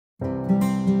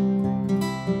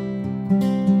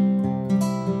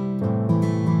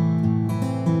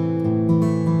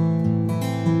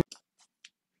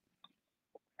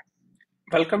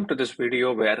Welcome to this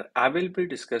video where I will be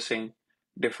discussing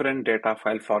different data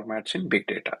file formats in big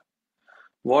data.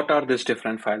 What are these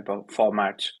different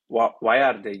formats? Why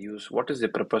are they used? What is the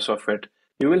purpose of it?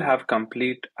 You will have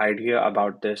complete idea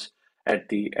about this at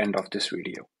the end of this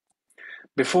video.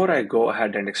 Before I go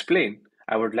ahead and explain,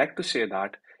 I would like to say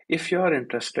that if you are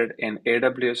interested in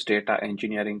AWS data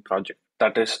engineering project,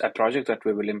 that is a project that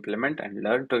we will implement and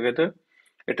learn together,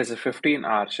 it is a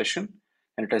 15-hour session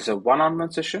and it is a one-on-one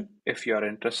session. If you are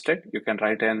interested, you can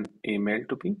write an email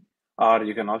to me or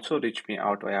you can also reach me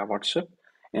out via WhatsApp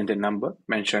in the number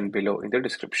mentioned below in the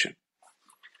description.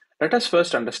 Let us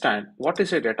first understand what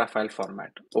is a data file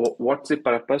format. What's the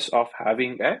purpose of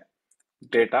having a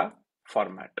data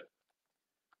format?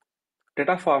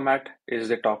 Data format is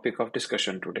the topic of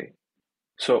discussion today.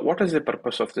 So what is the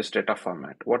purpose of this data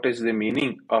format? What is the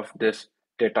meaning of this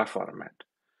data format?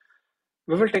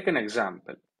 We will take an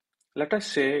example. Let us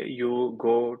say you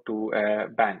go to a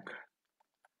bank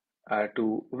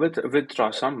to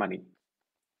withdraw some money.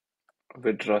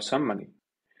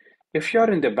 If you are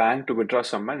in the bank to withdraw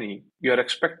some money, you are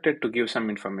expected to give some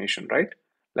information, right?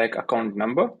 Like account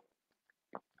number,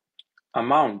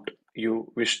 amount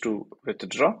you wish to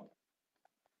withdraw,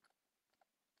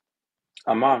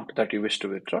 amount that you wish to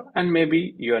withdraw, and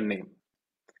maybe your name.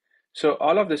 So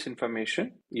all of this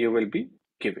information you will be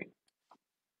giving.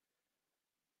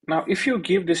 Now, if you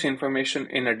give this information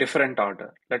in a different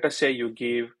order, let us say you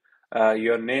give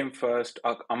your name first,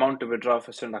 amount to withdraw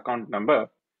first, and account number,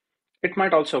 it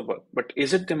might also work. But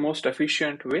is it the most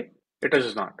efficient way? It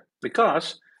is not,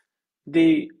 because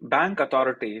the bank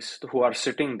authorities who are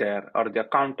sitting there or the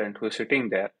accountant who is sitting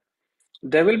there,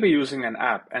 they will be using an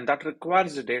app and that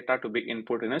requires the data to be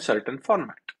input in a certain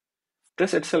format.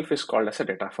 This itself is called as a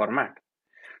data format.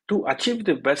 To achieve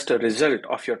the best result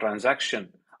of your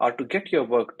transaction or to get your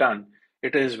work done,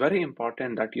 it is very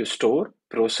important that you store,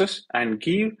 process, and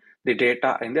give the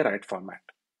data in the right format.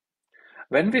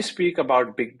 When we speak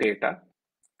about big data,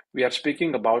 we are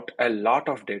speaking about a lot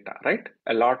of data, right?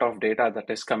 A lot of data that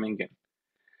is coming in.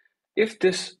 If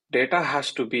this data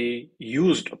has to be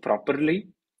used properly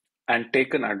and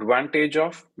taken advantage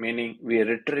of, meaning we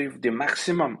retrieve the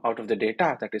maximum out of the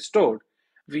data that is stored,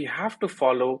 we have to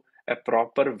follow a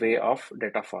proper way of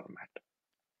data format.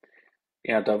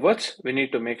 In other words, we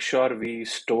need to make sure we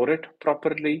store it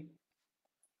properly,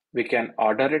 we can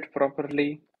order it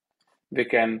properly, we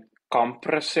can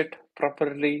compress it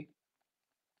properly,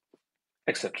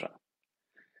 etc.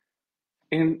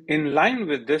 In line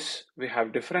with this, we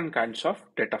have different kinds of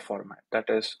data format, that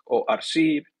is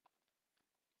ORC,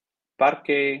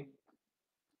 Parquet,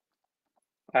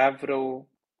 Avro,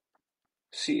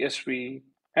 CSV,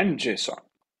 and JSON.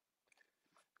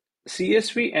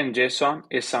 CSV and JSON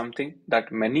is something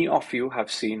that many of you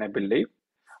have seen, I believe.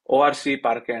 ORC,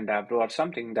 Parquet, and Avro are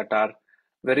something that are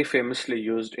very famously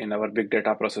used in our big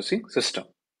data processing system.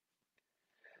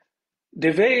 The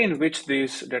way in which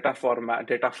these data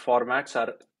formats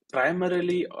are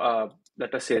primarily,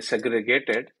 let us say,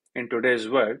 segregated in today's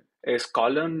world is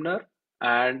columnar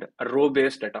and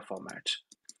row-based data formats.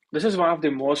 This is one of the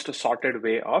most sorted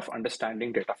way of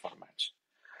understanding data formats.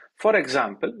 For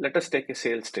example, let us take a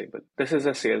sales table. This is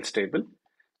a sales table.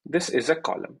 This is a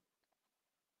column.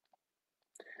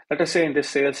 Let us say in this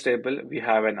sales table, we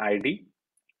have an ID,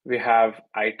 we have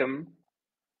item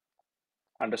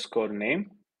underscore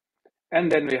name,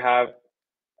 and then we have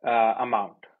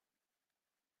amount.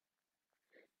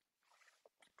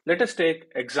 Let us take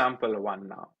example 1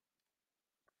 now.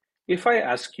 If I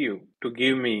ask you to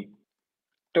give me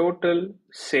total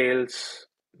sales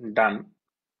done,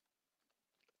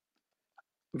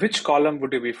 which column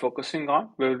would you be focusing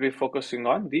on? We will be focusing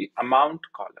on the amount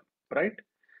column, right?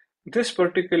 This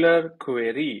particular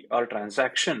query or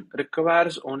transaction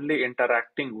requires only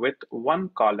interacting with one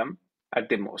column at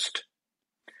the most.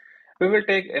 We will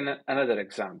take another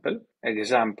example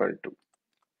 2.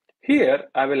 Here,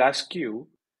 I will ask you,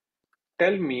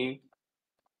 tell me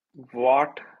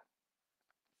what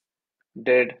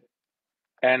did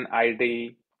an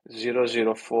ID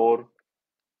 004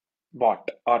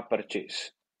 bought or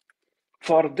purchase.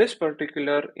 For this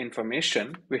particular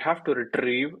information, we have to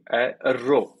retrieve a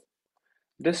row.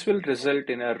 This will result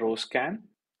in a row scan,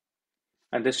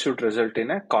 and this should result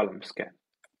in a column scan.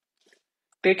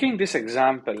 Taking this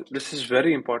example, this is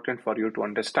very important for you to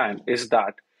understand, is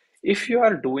that if you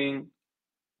are doing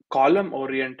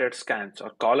column-oriented scans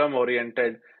or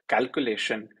column-oriented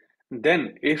calculation,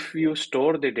 then if you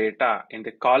store the data in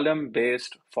the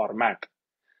column-based format,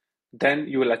 then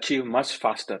you will achieve much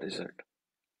faster result.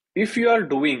 If you are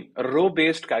doing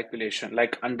row-based calculation,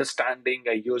 like understanding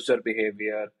a user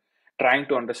behavior, trying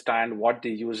to understand what the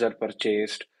user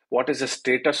purchased, what is the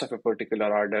status of a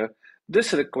particular order.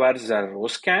 This requires a row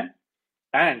scan,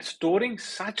 and storing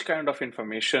such kind of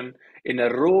information in a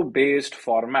row-based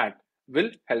format will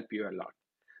help you a lot.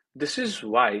 This is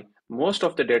why most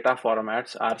of the data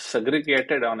formats are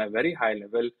segregated on a very high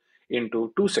level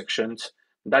into two sections,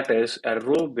 that is a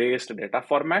row-based data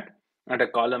format and a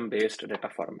column-based data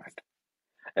format.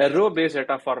 A row-based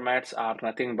data formats are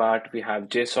nothing but we have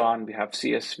JSON, we have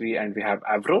CSV, and we have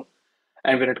Avro.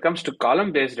 And when it comes to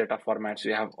column-based data formats,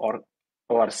 we have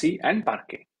ORC and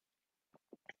Parquet.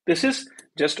 This is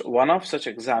just one of such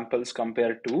examples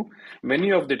compared to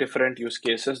many of the different use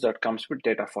cases that comes with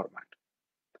data format.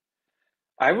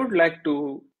 I would like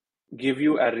to give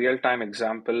you a real-time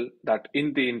example that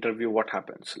in the interview, what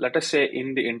happens. Let us say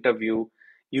in the interview,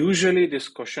 usually this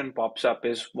question pops up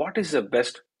is what is the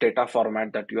best data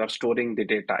format that you are storing the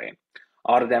data in?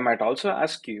 Or they might also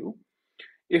ask you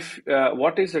if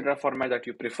what is the data format that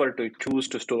you prefer to choose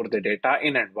to store the data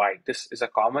in and why? This is a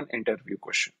common interview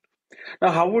question.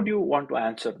 Now, how would you want to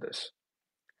answer this?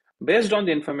 Based on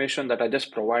the information that I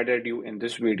just provided you in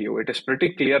this video, it is pretty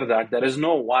clear that there is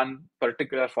no one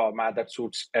particular format that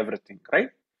suits everything, right?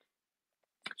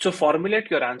 So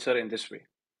formulate your answer in this way.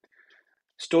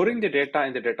 Storing the data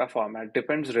in the data format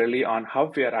depends really on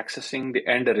how we are accessing the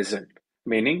end result.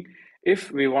 Meaning,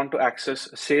 if we want to access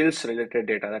sales related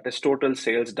data, that is total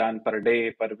sales done per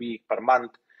day, per week, per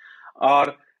month,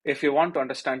 or if you want to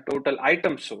understand total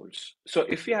items sold. So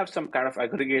if you have some kind of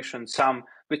aggregation sum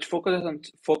which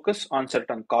focus on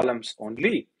certain columns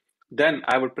only, then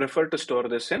I would prefer to store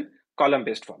this in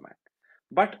column-based format.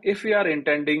 But if we are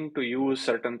intending to use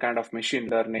certain kind of machine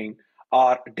learning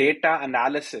or data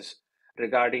analysis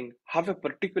regarding how a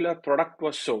particular product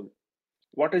was sold,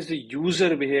 what is the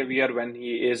user behavior when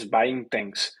he is buying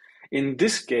things? In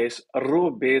this case, a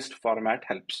row-based format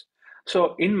helps.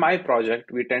 So in my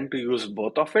project, we tend to use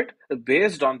both of it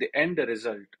based on the end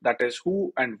result, that is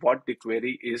who and what the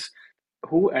query is,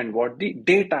 who and what the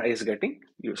data is getting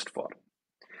used for.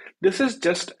 This is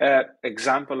just an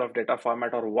example of data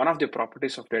format or one of the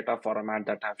properties of data format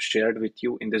that I've shared with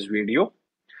you in this video.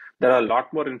 There are a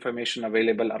lot more information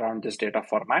available around this data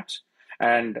formats,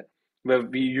 and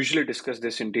we usually discuss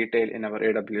this in detail in our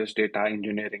AWS data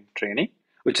engineering training,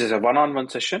 which is a one-on-one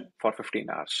session for 15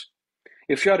 hours.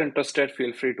 If you are interested,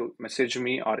 feel free to message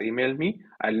me or email me.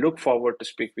 I look forward to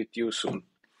speak with you soon.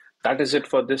 That is it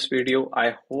for this video.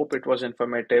 I hope it was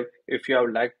informative. If you have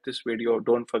liked this video,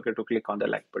 don't forget to click on the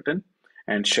like button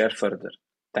and share further.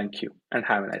 Thank you and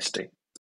have a nice day.